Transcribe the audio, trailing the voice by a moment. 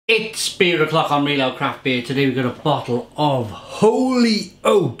It's beer o'clock on Real Ale Craft Beer. Today we've got a bottle of Holy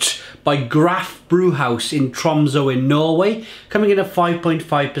Oat by Graff Brygghus in Tromsø in Norway, coming in at 5.5%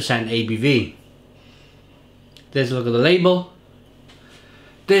 ABV. There's a look at the label.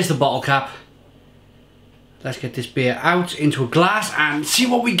 There's the bottle cap. Let's get this beer out into a glass and see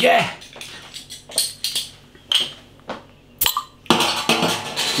what we get.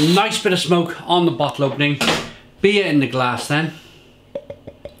 Nice bit of smoke on the bottle opening. Beer in the glass then.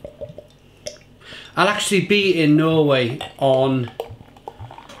 I'll actually be in Norway on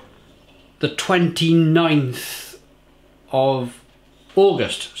the 29th of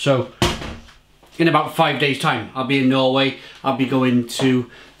August, so in about 5 days time I'll be in Norway. I'll be going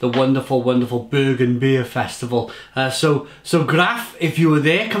to the wonderful Bergen Beer Festival. So Graff, if you were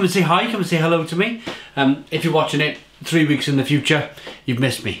there, come and say hi, come and say hello to me. If you're watching it 3 weeks in the future, you've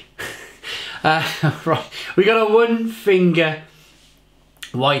missed me. Right, we got a one finger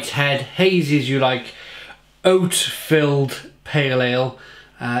Whitehead, hazy as you like, oat filled pale ale.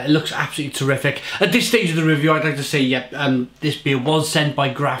 It looks absolutely terrific. At this stage of the review I'd like to say, yep, this beer was sent by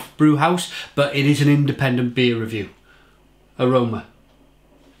Graff Brygghus, but it is an independent beer review. Aroma.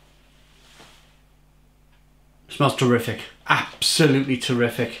 Smells terrific, absolutely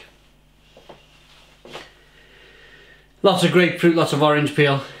terrific. Lots of grapefruit, lots of orange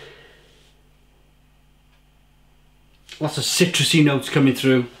peel. Lots of citrusy notes coming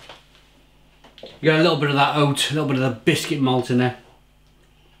through. You got a little bit of that oat, a little bit of the biscuit malt in there.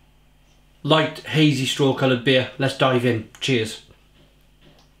 Light, hazy, straw-coloured beer. Let's dive in. Cheers.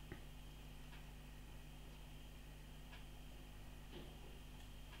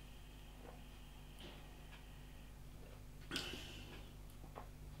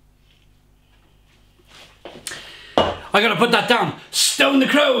 I gotta put that down. Stone the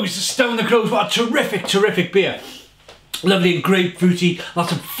Crows! Stone the Crows, what a terrific beer. Lovely and grapefruity,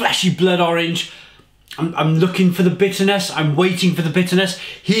 lots of fleshy blood orange. I'm looking for the bitterness, I'm waiting for the bitterness.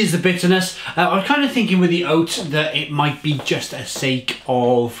 Here's the bitterness. I was kind of thinking with the oat that it might be just a sake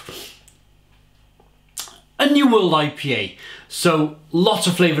of a New World IPA. So lots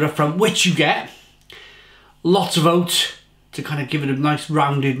of flavour up front, which you get. Lots of oat to kind of give it a nice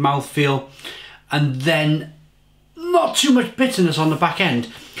rounded mouthfeel. And then not too much bitterness on the back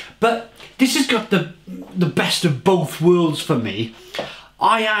end. But this has got the best of both worlds for me.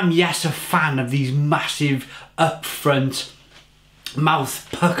 I am, yes, a fan of these massive, upfront,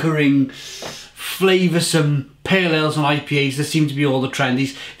 mouth-puckering, flavoursome pale ales and IPAs. That seem to be all the trend.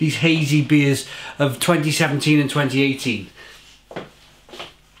 These hazy beers of 2017 and 2018.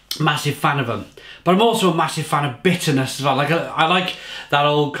 Massive fan of them. But I'm also a massive fan of bitterness as well. I like that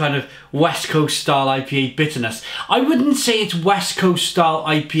old kind of West Coast style IPA bitterness. I wouldn't say it's West Coast style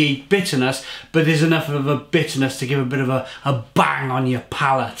IPA bitterness, but there's enough of a bitterness to give a bit of a bang on your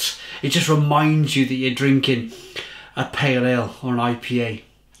palate. It just reminds you that you're drinking a pale ale or an IPA.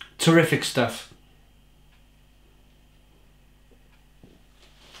 Terrific stuff.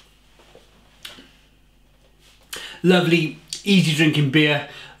 Lovely, easy drinking beer.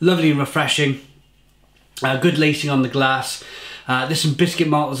 Lovely and refreshing. Good lacing on the glass. There's some biscuit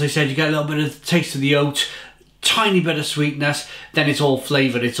malt, as I said. You get a little bit of the taste of the oat, tiny bit of sweetness. Then it's all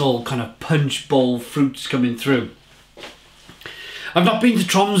flavoured. It's all kind of punch bowl fruits coming through. I've not been to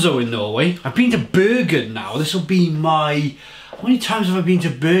Tromsø in Norway. I've been to Bergen now. This will be my... How many times have I been to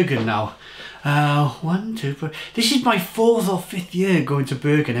Bergen now? 1, 2, 3. This is my 4th or 5th year going to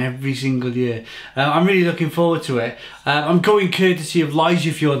Bergen every single year. I'm really looking forward to it. I'm going courtesy of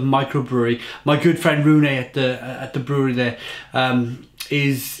Leisefjord Microbrewery. My good friend Rune at the brewery there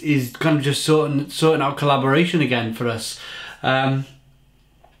is kind of just sorting out collaboration again for us.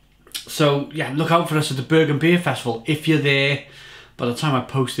 So yeah, look out for us at the Bergen Beer Festival if you're there. By the time I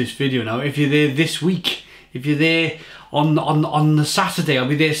post this video now, if you're there this week, if you're there on the Saturday, I'll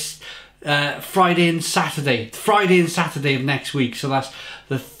be there. Friday and Saturday of next week, so that's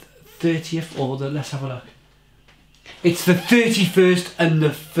the 30th or let's have a look. It's the 31st and the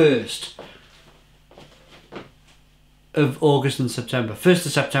 1st of August and September. 1st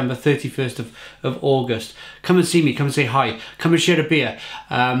of September, 31st of August. Come and see me, come and say hi, come and share a beer.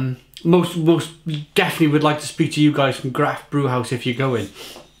 Most definitely would like to speak to you guys from Graff Brygghus if you're going.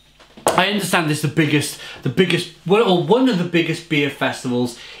 I understand this is one of the biggest beer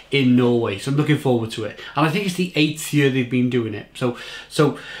festivals in Norway, so I'm looking forward to it. And I think it's the 8th year they've been doing it.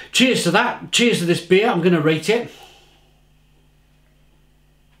 So cheers to that. Cheers to this beer. I'm going to rate it.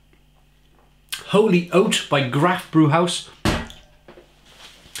 Holy Oat by Graff Brygghus.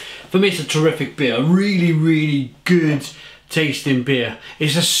 For me, it's a terrific beer. A really good tasting beer.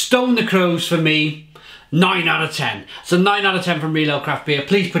 It's a Stone the Crows for me. 9 out of 10. So 9 out of 10 from Real Ale Craft Beer.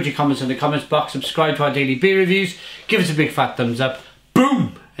 Please put your comments in the comments box. Subscribe to our daily beer reviews. Give us a big fat thumbs up.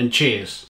 Boom! And cheers.